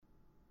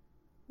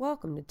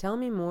Welcome to Tell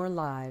Me More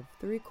Live,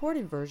 the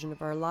recorded version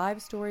of our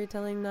live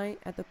storytelling night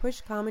at the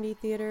Push Comedy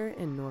Theater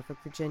in Norfolk,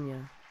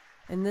 Virginia.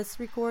 In this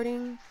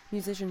recording,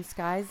 musician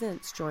Sky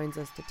Zintz joins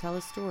us to tell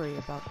a story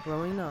about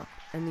growing up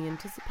and the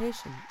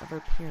anticipation of her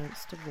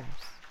parents' divorce.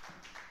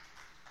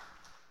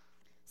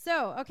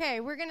 So,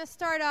 we're going to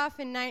start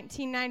off in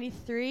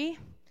 1993.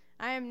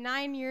 I am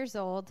 9 years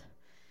old.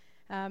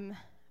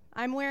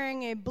 I'm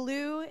wearing a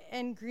blue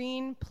and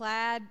green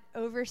plaid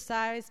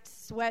oversized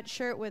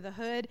sweatshirt with a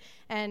hood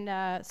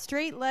and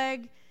straight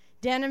leg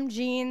denim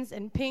jeans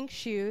and pink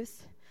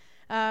shoes.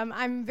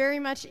 I'm very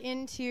much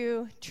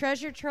into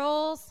Treasure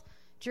Trolls,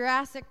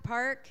 Jurassic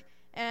Park,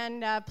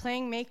 and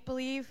playing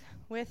make-believe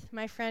with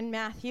my friend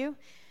Matthew.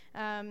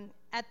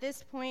 At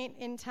this point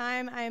in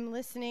time, I am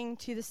listening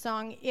to the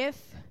song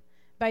If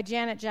by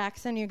Janet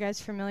Jackson. You guys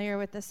familiar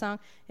with the song?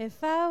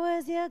 If I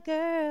was your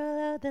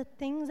girl, oh, the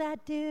things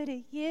I'd do to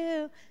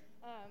you,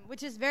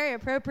 which is very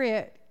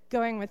appropriate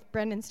going with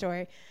Brendan's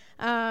story.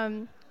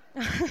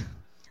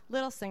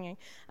 Little singing.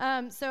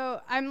 So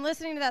I'm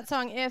listening to that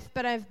song If,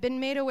 but I've been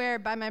made aware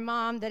by my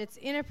mom that it's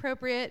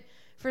inappropriate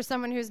for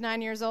someone who's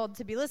 9 years old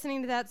to be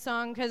listening to that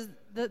song because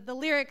the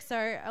lyrics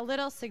are a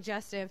little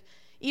suggestive.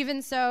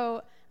 Even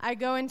so, I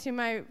go into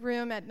my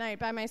room at night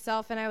by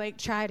myself and I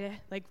try to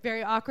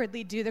very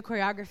awkwardly do the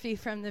choreography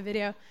from the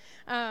video.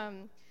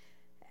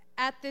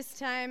 At this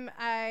time,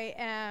 I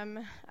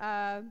am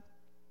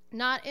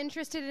not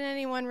interested in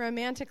anyone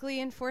romantically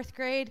in fourth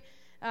grade,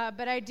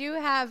 but I do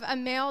have a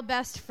male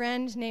best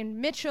friend named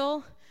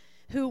Mitchell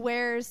who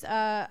wears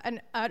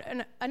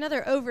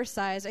another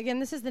oversized. Again,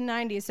 this is the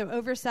 90s, so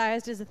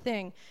oversized is a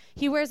thing.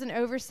 He wears an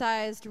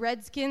oversized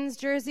Redskins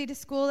jersey to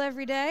school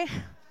every day.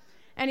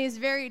 And he's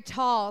very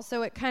tall,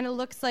 so it kind of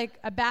looks like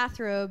a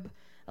bathrobe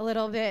a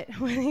little bit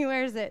when he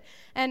wears it.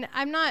 And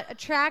I'm not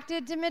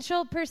attracted to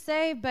Mitchell per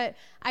se, but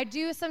I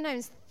do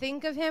sometimes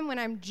think of him when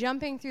I'm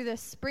jumping through the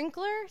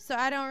sprinkler, so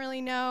I don't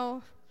really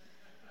know.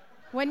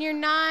 When you're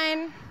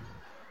 9,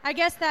 I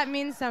guess that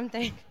means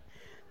something.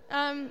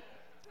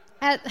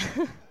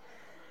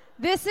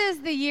 This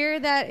is the year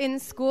that in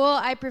school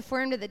I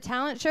performed at the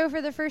talent show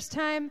for the first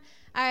time.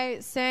 I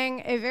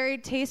sang a very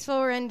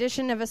tasteful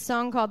rendition of a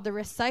song called The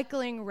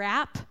Recycling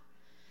Rap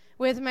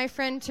with my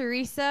friend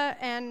Teresa,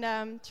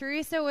 and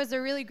Teresa was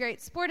a really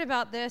great sport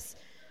about this,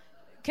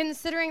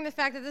 considering the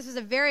fact that this was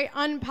a very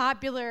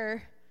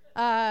unpopular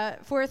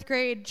fourth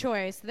grade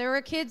choice. There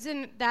were kids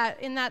in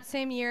that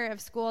same year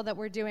of school that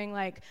were doing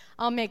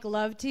I'll Make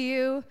Love to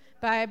You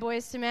by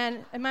Boyz II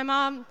Men, and my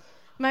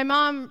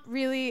mom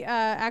really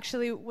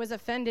actually was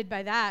offended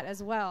by that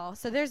as well.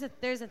 So there's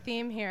a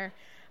theme here.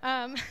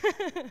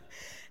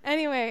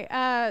 Anyway,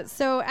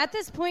 so at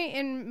this point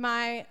in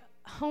my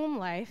home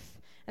life,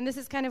 and this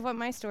is kind of what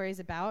my story is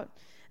about,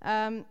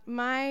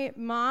 my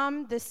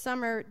mom this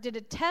summer did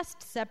a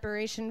test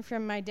separation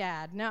from my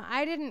dad. Now,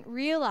 I didn't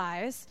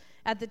realize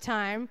at the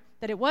time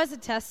that it was a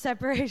test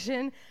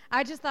separation.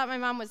 I just thought my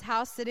mom was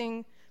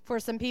house-sitting for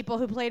some people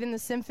who played in the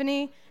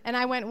symphony, and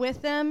I went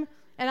with them,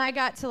 and I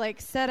got to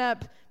set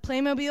up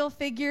Playmobil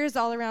figures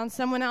all around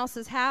someone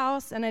else's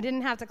house, and I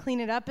didn't have to clean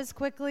it up as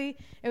quickly.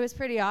 It was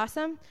pretty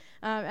awesome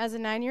as a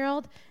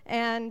 9-year-old.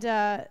 And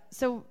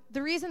so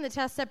the reason the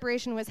test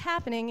separation was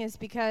happening is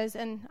because,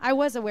 and I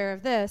was aware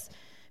of this,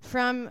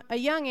 from a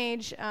young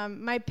age,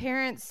 my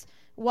parents,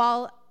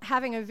 while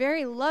having a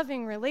very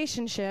loving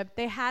relationship,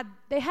 they had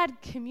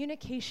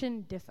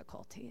communication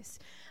difficulties.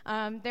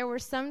 There were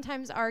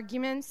sometimes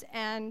arguments,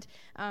 and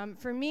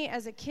for me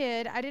as a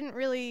kid, I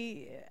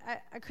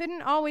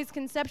couldn't always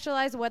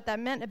conceptualize what that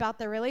meant about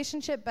the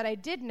relationship, but I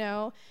did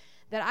know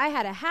that I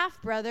had a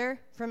half-brother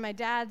from my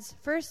dad's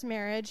first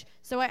marriage,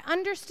 so I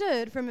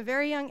understood from a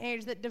very young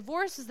age that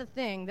divorce is the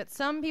thing, that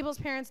some people's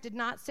parents did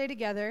not stay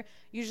together.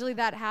 Usually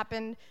that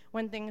happened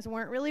when things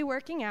weren't really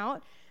working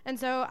out, and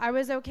so I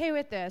was okay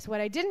with this.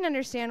 What I didn't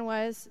understand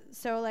was,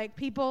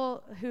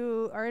 people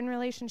who are in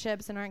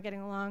relationships and aren't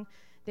getting along,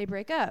 they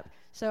break up.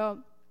 So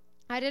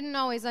I didn't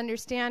always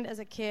understand as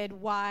a kid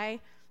why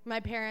my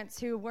parents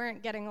who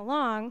weren't getting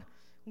along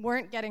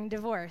weren't getting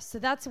divorced. So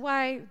that's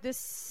why this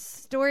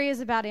story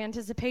is about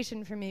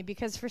anticipation for me,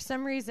 because for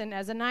some reason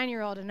as a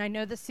 9-year-old, and I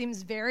know this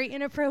seems very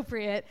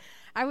inappropriate,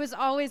 I was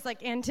always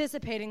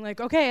anticipating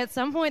okay, at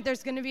some point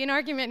there's going to be an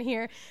argument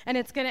here and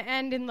it's going to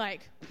end in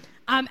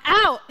I'm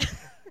out.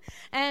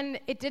 And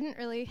it didn't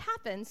really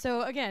happen.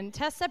 So again,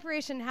 test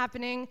separation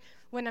happening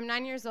when I'm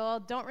 9 years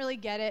old, don't really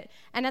get it.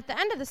 And at the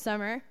end of the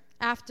summer,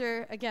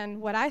 after,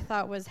 again, what I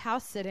thought was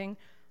house sitting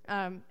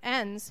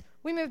ends,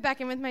 we moved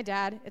back in with my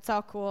dad. It's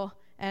all cool.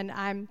 And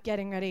I'm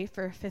getting ready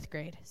for 5th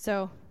grade.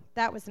 So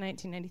that was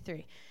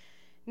 1993.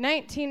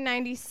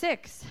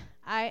 1996,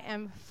 I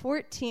am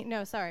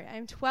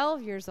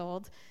 12 years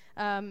old.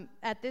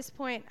 At this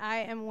point, I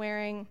am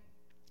wearing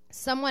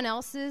someone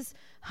else's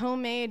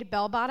homemade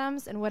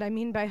bell-bottoms, and what I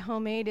mean by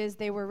homemade is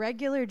they were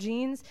regular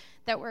jeans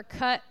that were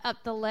cut up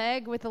the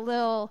leg with a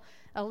little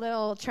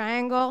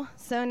triangle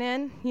sewn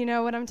in. You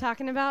know what I'm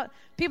talking about?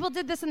 People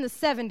did this in the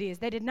 70s.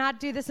 They did not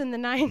do this in the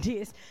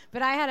 90s,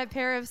 but I had a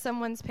pair of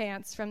someone's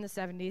pants from the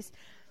 70s.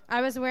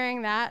 I was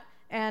wearing that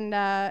and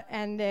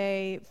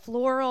a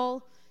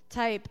floral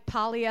type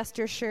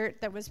polyester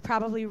shirt that was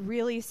probably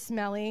really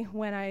smelly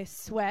when I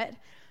sweat,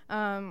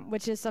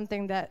 which is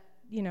something that,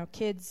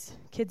 kids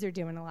are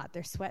doing a lot.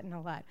 They're sweating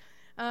a lot.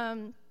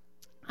 I'm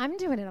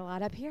doing it a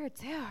lot up here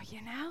too,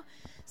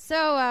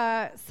 So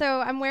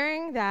I'm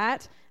wearing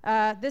that.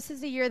 This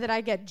is a year that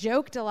I get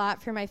joked a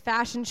lot for my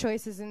fashion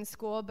choices in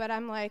school, but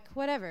I'm like,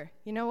 whatever.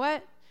 You know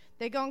what?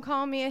 They gonna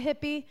call me a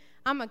hippie.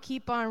 I'm gonna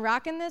keep on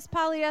rocking this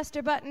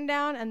polyester button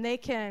down, and they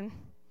can.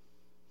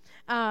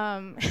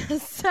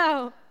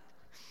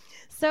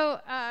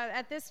 So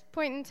at this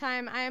point in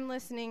time, I am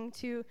listening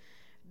to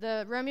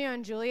the Romeo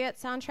and Juliet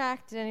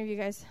soundtrack. Did any of you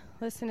guys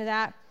listen to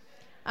that?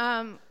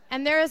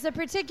 And there is a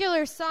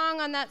particular song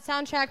on that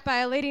soundtrack by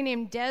a lady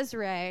named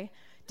Desiree.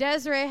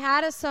 Desiree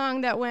had a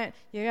song that went,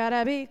 you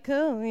gotta be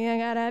cool, you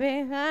gotta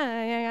be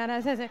fine, you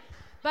gotta say.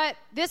 But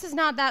this is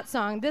not that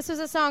song. This was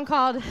a song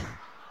called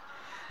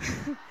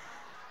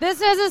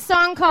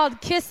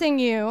Kissing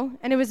You,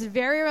 and it was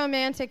very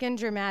romantic and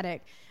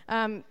dramatic.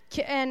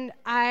 And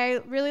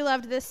I really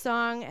loved this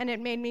song, and it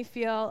made me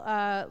feel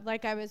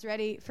like I was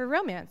ready for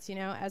romance,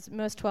 as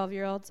most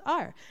 12-year-olds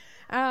are.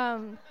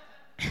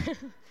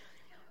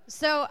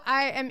 So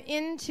I am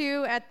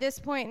into, at this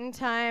point in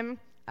time,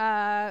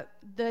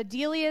 the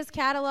Delia's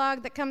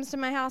catalog that comes to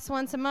my house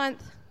once a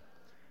month.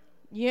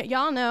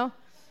 Y'all know.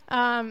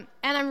 And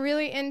I'm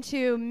really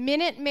into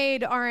Minute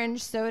Maid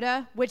orange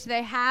soda, which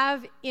they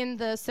have in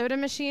the soda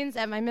machines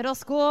at my middle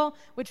school,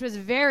 which was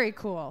very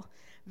cool.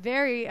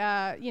 Very,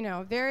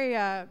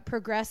 very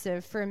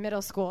progressive for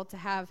middle school to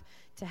have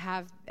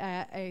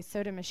a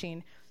soda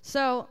machine.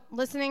 So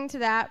listening to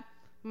that,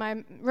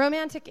 my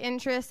romantic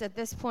interest at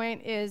this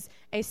point is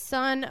a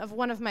son of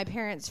one of my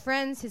parents'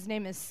 friends. His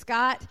name is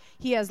Scott.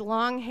 He has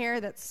long hair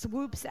that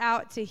swoops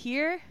out to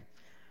here.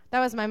 That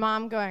was my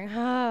mom going,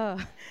 oh.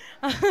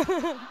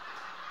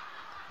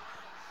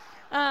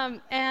 My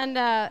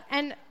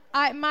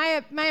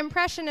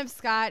impression of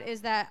Scott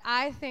is that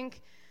I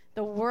think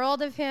the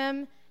world of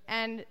him,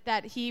 and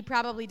that he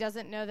probably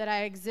doesn't know that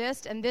I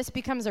exist, and this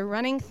becomes a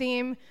running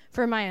theme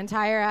for my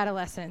entire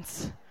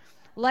adolescence.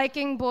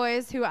 Liking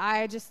boys who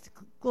I just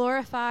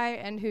glorify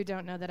and who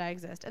don't know that I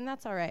exist. And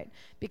that's all right,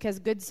 because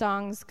good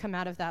songs come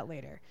out of that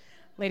later,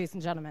 ladies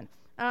and gentlemen.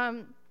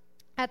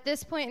 At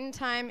this point in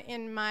time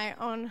in my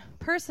own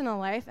personal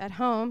life, at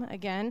home,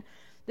 again,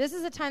 this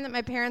is a time that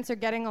my parents are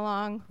getting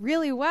along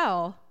really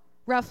well,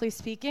 roughly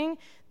speaking.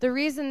 The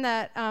reason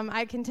that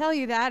I can tell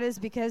you that is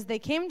because they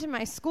came to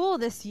my school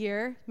this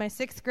year, my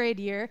 6th grade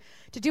year,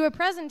 to do a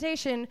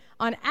presentation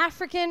on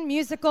African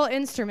musical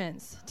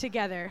instruments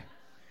together.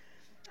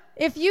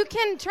 If you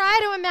can try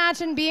to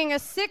imagine being a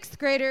 6th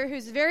grader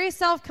who's very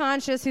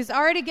self-conscious, who's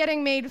already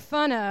getting made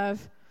fun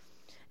of,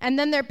 and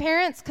then their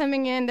parents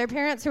coming in, their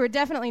parents who are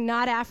definitely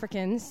not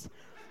Africans,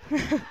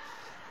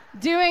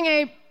 doing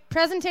a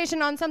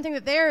presentation on something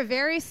that they are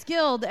very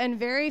skilled and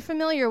very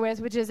familiar with,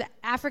 which is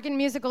African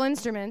musical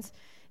instruments,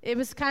 it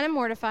was kind of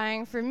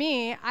mortifying for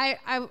me.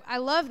 I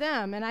love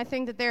them, and I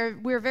think that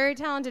we're very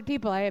talented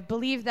people. I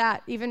believe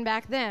that even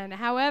back then.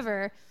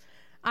 However,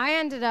 I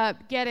ended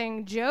up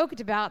getting joked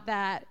about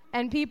that,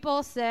 and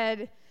people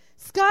said,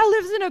 Scott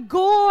lives in a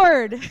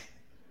gourd.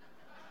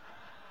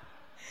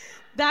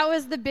 That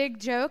was the big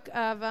joke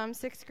of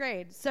 6th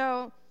grade.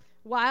 So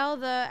while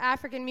the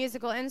African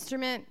musical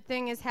instrument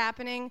thing is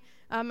happening,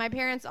 my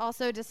parents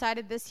also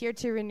decided this year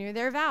to renew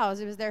their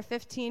vows. It was their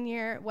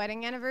 15-year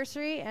wedding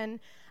anniversary, and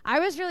I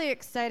was really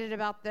excited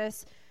about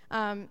this.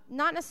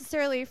 Not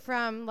necessarily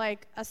from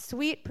like a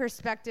sweet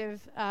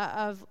perspective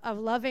of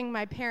loving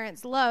my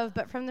parents' love,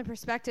 but from the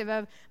perspective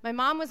of my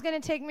mom was going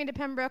to take me to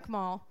Pembroke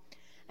Mall,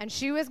 and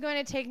she was going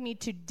to take me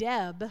to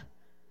Deb,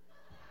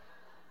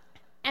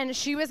 and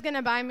she was going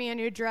to buy me a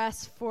new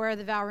dress for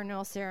the vow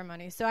renewal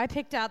ceremony. So I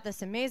picked out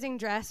this amazing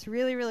dress,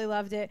 really, really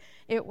loved it.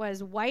 It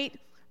was white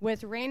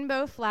with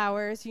rainbow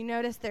flowers. You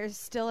notice there's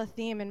still a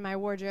theme in my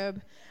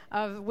wardrobe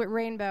of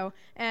rainbow.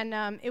 And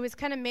it was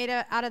kind of made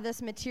out of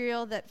this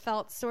material that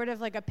felt sort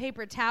of like a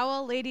paper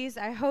towel. Ladies,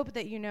 I hope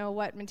that you know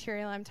what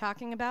material I'm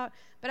talking about.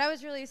 But I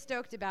was really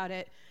stoked about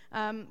it.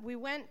 I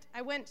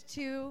went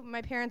to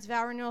my parents'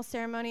 vow renewal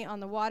ceremony on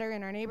the water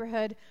in our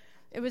neighborhood.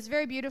 It was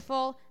very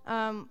beautiful.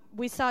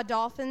 We saw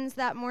dolphins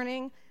that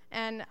morning.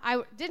 And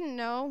I didn't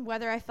know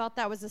whether I felt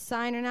that was a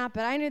sign or not,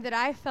 but I knew that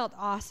I felt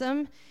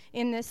awesome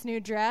in this new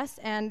dress,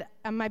 and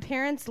my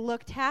parents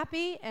looked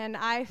happy, and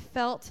I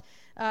felt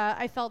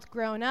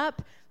grown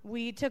up.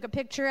 We took a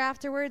picture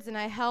afterwards, and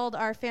I held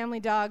our family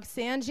dog,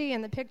 Sanji,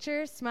 in the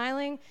picture,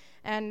 smiling,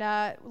 and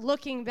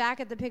looking back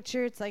at the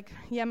picture, it's like,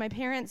 yeah, my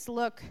parents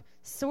look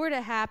sort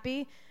of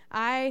happy.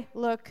 I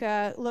look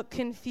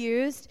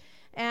confused,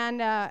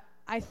 and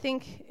I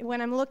think when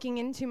I'm looking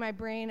into my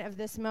brain of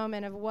this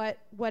moment of what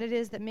it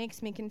is that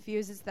makes me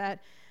confused is that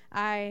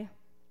I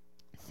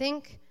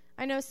think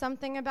I know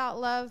something about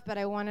love, but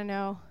I want to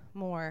know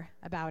more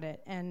about it.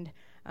 And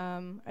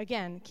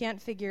again, can't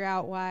figure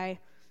out why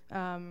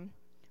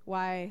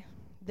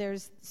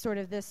there's sort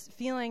of this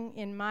feeling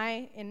in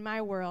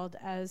my world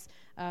as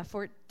a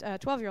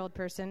 12-year-old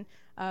person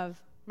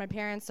of my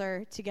parents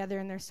are together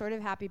and they're sort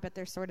of happy, but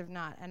they're sort of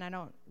not, and I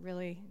don't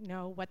really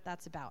know what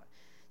that's about.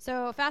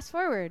 So fast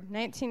forward,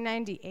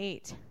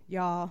 1998,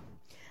 y'all.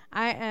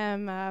 I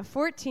am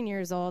 14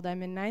 years old.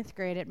 I'm in 9th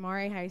grade at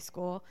Maury High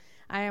School.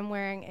 I am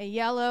wearing a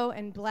yellow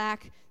and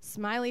black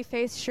smiley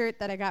face shirt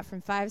that I got from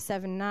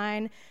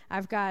 579.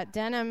 I've got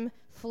denim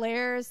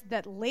flares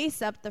that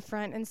lace up the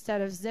front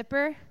instead of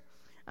zipper.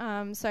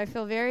 So I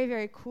feel very,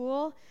 very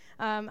cool.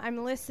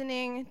 I'm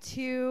listening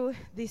to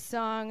the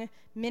song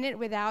Minute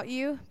Without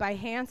You by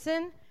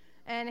Hanson.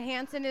 And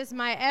Hanson is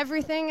my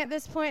everything at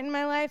this point in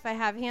my life. I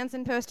have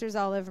Hanson posters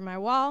all over my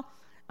wall.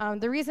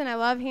 The reason I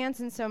love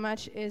Hanson so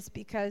much is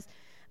because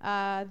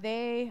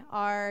they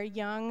are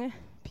young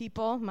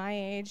people my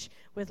age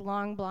with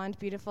long, blonde,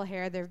 beautiful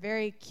hair. They're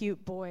very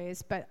cute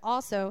boys, but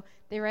also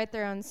they write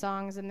their own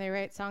songs, and they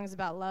write songs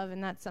about love,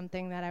 and that's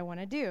something that I want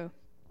to do.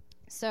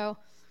 So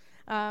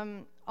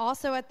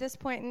also at this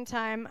point in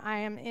time, I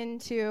am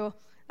into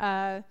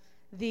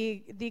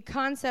the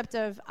concept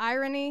of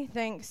irony,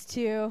 thanks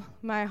to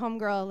my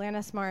homegirl,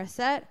 Alanis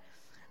Morissette.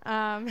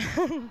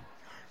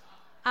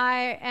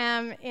 I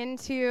am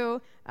into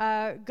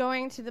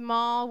going to the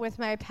mall with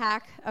my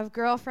pack of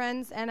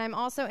girlfriends, and I'm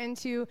also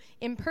into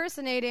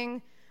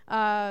impersonating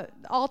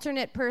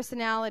alternate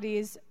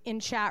personalities in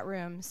chat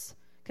rooms,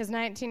 because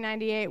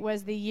 1998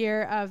 was the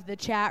year of the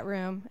chat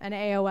room and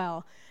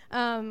AOL.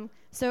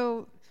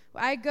 So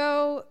I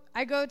go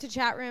to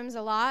chat rooms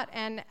a lot,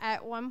 and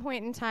at one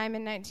point in time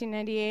in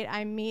 1998,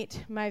 I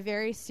meet my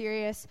very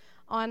serious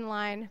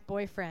online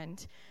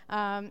boyfriend.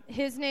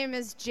 His name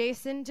is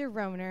Jason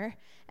DeRoner,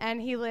 and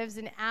he lives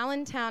in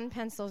Allentown,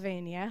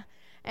 Pennsylvania.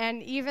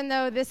 And even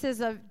though this is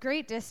a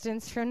great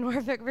distance from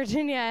Norfolk,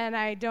 Virginia, and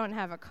I don't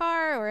have a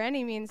car or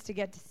any means to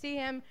get to see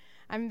him,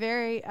 I'm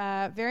very,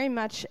 very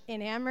much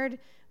enamored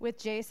with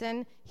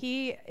Jason.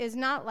 He is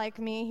not like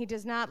me. He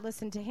does not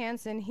listen to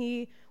Hanson.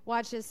 He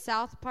watches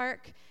South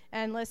Park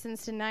and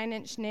listens to Nine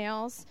Inch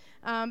Nails.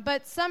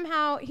 But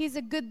somehow he's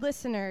a good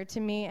listener to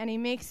me, and he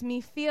makes me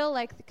feel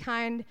like the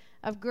kind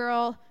of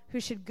girl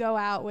who should go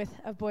out with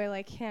a boy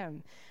like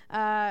him.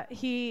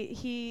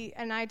 He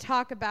and I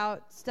talk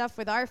about stuff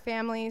with our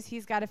families.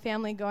 He's got a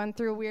family going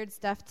through weird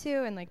stuff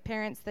too, and like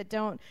parents that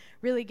don't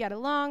really get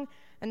along.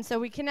 And so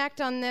we connect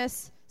on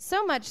this,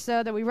 so much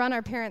so that we run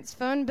our parents'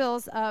 phone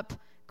bills up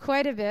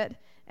quite a bit,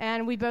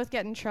 and we both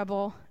get in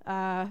trouble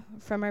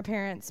from our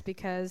parents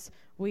because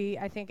we,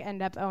 I think,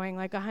 end up owing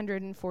like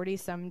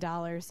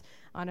 $140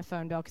 on a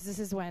phone bill, because this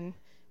is when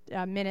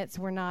minutes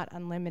were not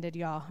unlimited,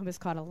 y'all. It was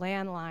called a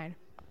landline.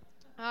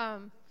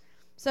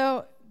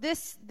 So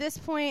this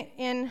point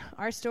in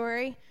our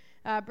story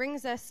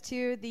brings us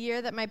to the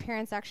year that my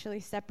parents actually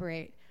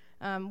separate,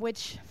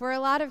 which for a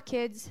lot of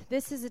kids,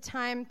 this is a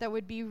time that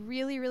would be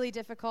really, really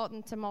difficult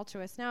and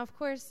tumultuous. Now, of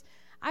course,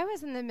 I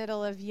was in the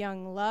middle of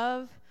young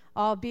love,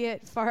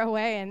 albeit far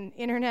away and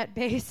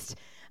internet-based.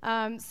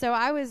 So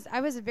I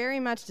was very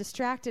much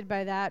distracted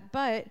by that.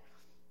 But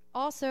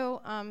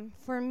also,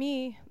 for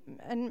me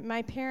and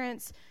my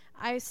parents,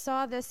 I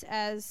saw this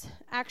as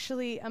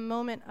actually a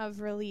moment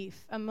of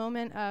relief, a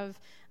moment of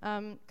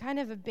kind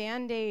of a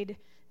Band-Aid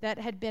that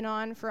had been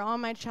on for all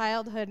my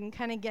childhood and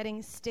kind of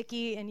getting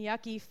sticky and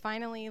yucky,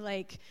 finally,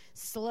 like,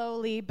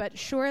 slowly but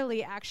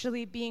surely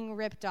actually being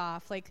ripped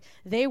off. Like,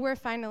 they were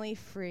finally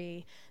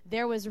free.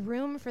 There was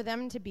room for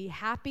them to be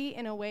happy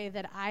in a way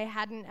that I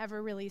hadn't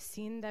ever really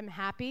seen them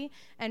happy.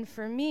 And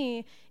for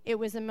me, it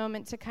was a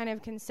moment to kind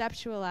of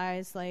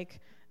conceptualize, like,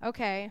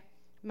 okay,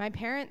 my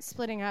parents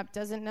splitting up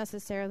doesn't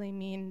necessarily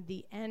mean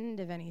the end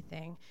of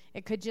anything.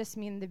 It could just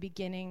mean the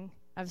beginning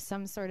of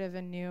some sort of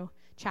a new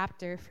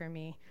chapter for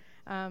me.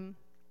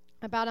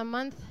 About a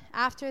month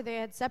after they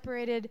had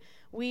separated,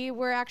 we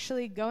were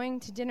actually going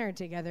to dinner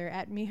together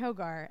at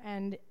Mihogar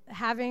and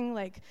having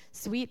like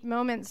sweet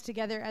moments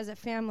together as a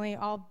family,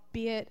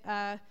 albeit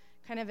kind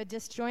of a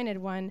disjointed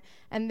one.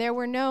 And there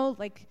were no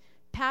like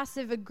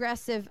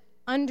passive-aggressive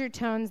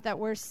undertones that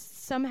were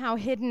somehow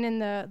hidden in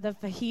the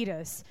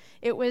fajitas.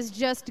 It was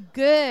just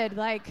good.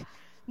 Like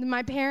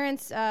my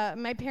parents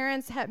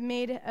had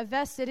made a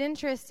vested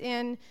interest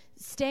in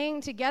staying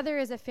together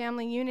as a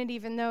family unit,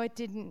 even though it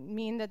didn't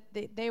mean that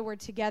they were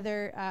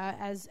together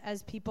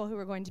as people who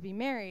were going to be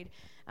married.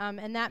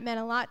 And that meant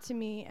a lot to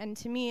me. And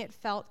to me, it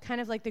felt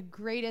kind of like the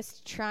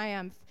greatest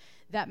triumph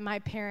that my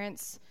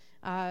parents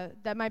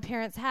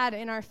had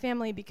in our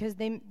family, because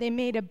they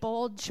made a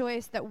bold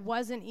choice that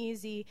wasn't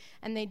easy,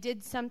 and they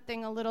did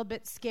something a little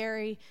bit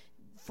scary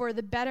for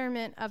the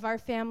betterment of our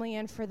family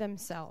and for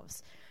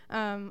themselves.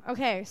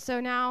 Okay,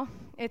 so now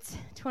it's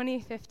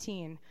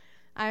 2015.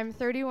 I'm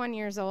 31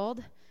 years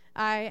old.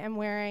 I am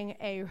wearing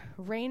a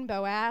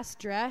rainbow-ass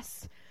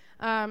dress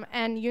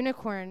and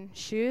unicorn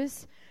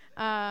shoes.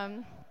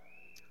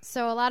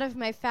 So a lot of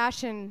my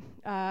fashion,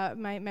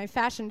 my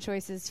fashion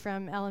choices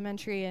from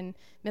elementary and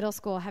middle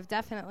school have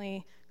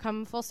definitely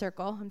come full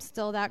circle. I'm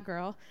still that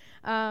girl.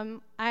 I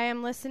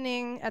am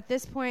listening at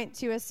this point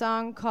to a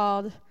song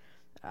called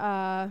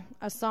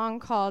a song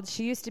called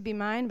She Used to Be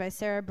Mine by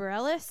Sarah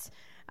Bareilles.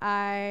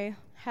 I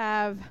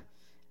have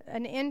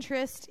an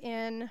interest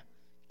in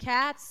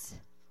cats,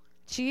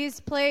 cheese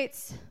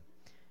plates,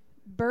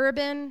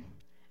 bourbon,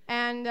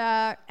 and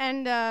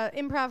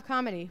improv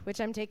comedy,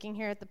 which I'm taking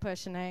here at the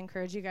Push, and I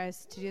encourage you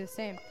guys to do the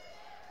same.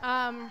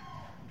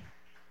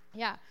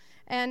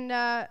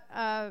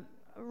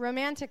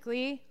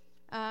 Romantically,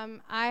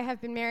 I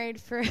have been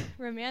married for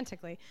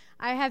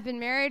I have been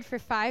married for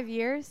 5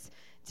 years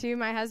to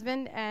my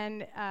husband,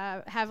 and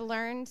have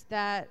learned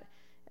that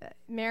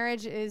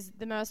marriage is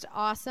the most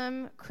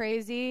awesome,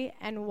 crazy,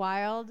 and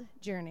wild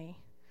journey.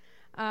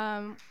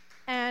 And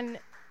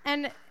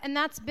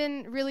that's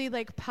been really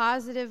like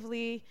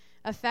positively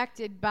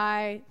affected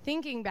by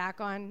thinking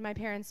back on my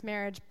parents'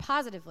 marriage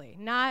positively,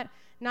 not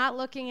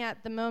looking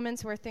at the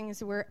moments where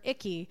things were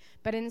icky,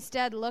 but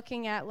instead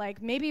looking at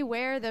like maybe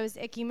where those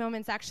icky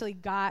moments actually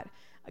got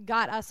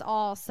us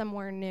all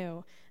somewhere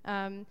new.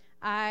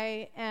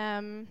 I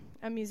am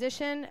a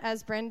musician,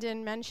 as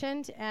Brendan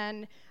mentioned,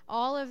 and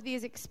all of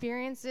these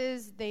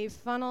experiences, they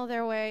funnel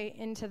their way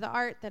into the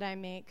art that I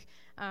make.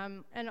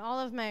 And all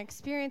of my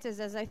experiences,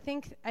 as I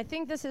think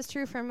this is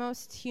true for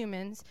most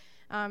humans.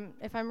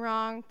 If I'm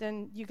wrong,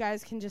 then you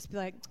guys can just be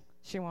like,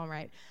 she won't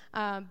write.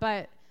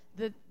 But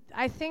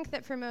I think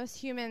that for most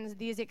humans,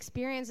 these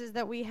experiences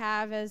that we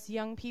have as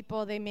young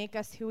people, they make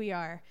us who we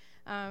are.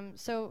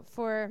 So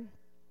for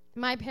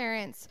my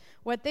parents,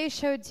 what they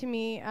showed to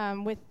me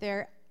with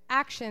their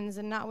actions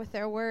and not with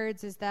their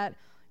words is that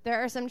there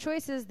are some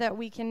choices that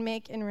we can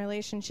make in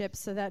relationships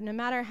so that no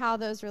matter how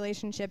those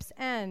relationships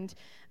end,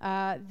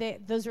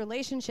 those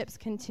relationships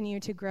continue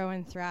to grow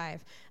and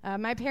thrive.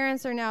 My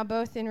parents are now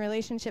both in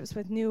relationships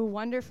with new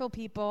wonderful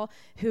people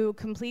who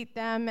complete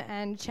them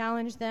and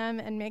challenge them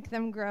and make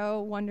them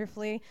grow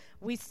wonderfully.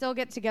 We still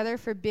get together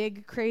for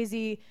big,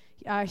 crazy,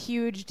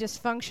 huge,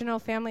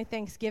 dysfunctional family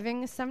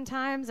Thanksgivings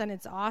sometimes, and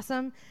it's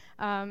awesome.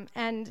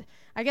 And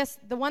I guess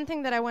the one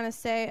thing that I want to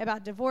say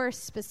about divorce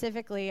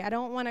specifically, I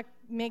don't want to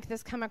make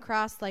this come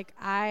across like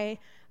I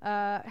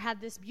had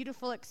this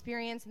beautiful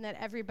experience and that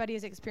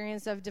everybody's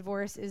experience of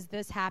divorce is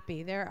this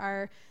happy. There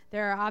are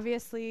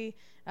obviously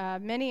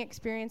many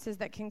experiences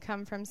that can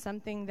come from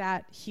something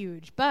that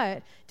huge,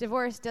 but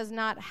divorce does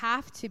not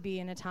have to be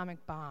an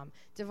atomic bomb.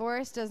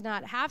 Divorce does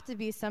not have to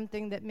be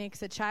something that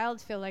makes a child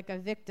feel like a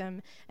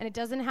victim, and it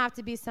doesn't have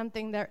to be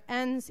something that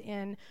ends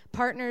in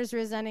partners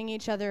resenting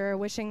each other or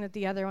wishing that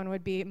the other one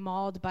would be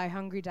mauled by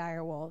hungry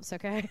dire wolves,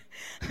 okay?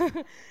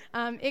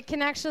 It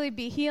can actually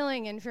be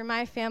healing, and for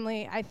my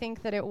family, I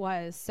think that it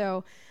was.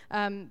 So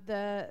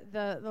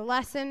the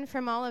lesson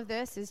from all of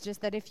this is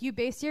just that if you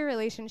base your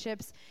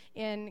relationships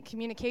in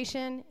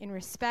communication, in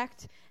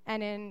respect,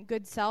 and in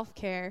good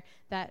self-care,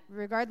 that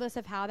regardless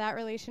of how that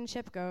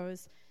relationship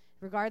goes,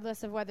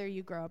 regardless of whether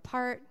you grow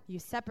apart, you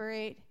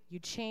separate, you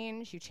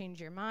change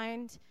your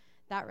mind,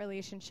 that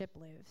relationship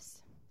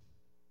lives.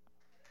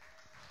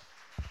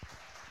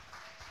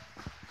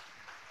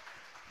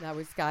 That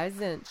was Skye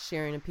Zentz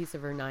sharing a piece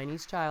of her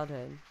 90s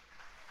childhood.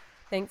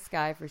 Thanks,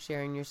 Skye, for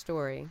sharing your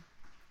story.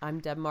 I'm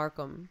Deb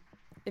Markham.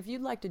 If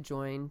you'd like to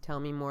join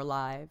Tell Me More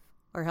Live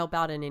or help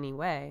out in any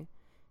way,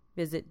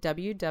 visit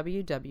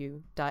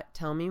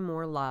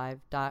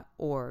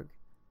www.tellmemorelive.org,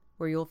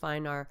 where you'll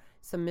find our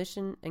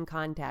submission and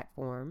contact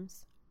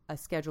forms, a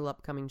schedule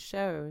upcoming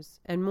shows,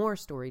 and more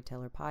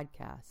Storyteller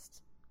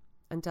podcasts.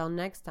 Until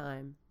next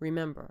time,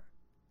 remember,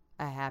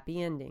 a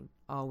happy ending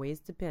always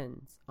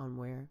depends on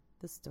where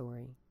the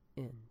story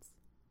ends.